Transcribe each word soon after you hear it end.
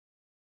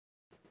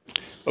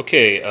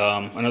Okay,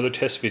 another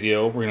test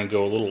video. We're going to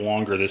go a little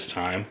longer this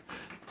time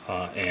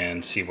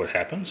and see what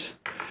happens.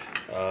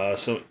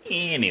 So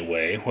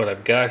anyway, what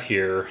I've got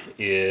here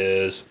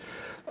is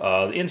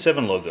the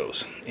N7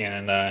 logos.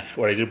 And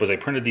what I did was I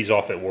printed these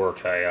off at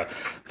work. I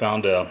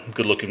found a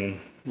good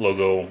looking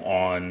logo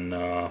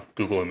on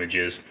Google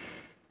Images,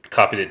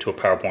 copied it to a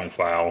PowerPoint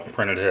file,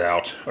 printed it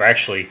out, or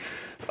actually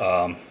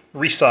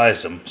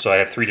resized them. So I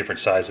have three different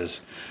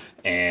sizes.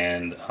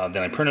 And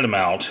then I printed them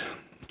out,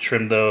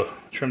 trimmed the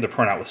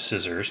printout with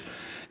scissors,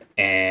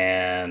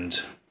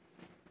 and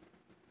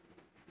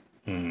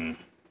trimmed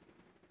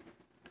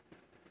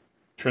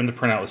the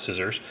printout with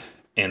scissors.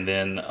 And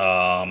then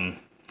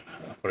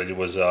what I did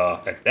was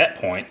at that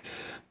point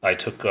I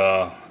took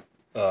them,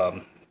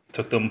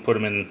 put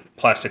them in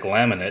plastic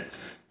laminate,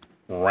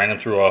 ran them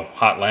through a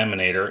hot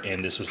laminator,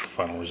 and this was the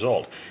final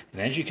result.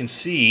 And as you can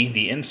see,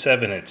 the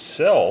N7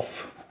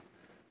 itself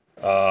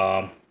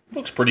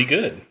looks pretty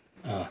good.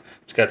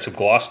 It's got some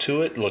gloss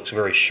to it. It looks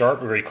very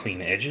sharp, very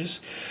clean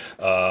edges.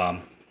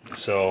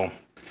 So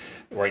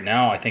right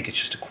now, I think it's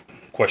just a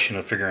question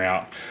of figuring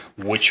out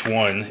which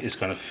one is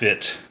going to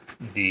fit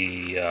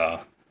the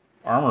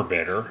armor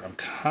better. I'm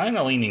kind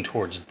of leaning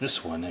towards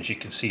this one. As you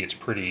can see, it's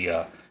pretty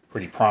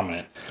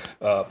prominent.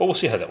 But we'll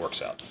see how that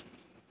works out.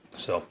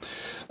 So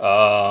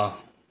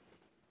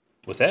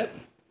with that,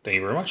 thank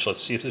you very much.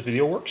 Let's see if this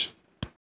video works.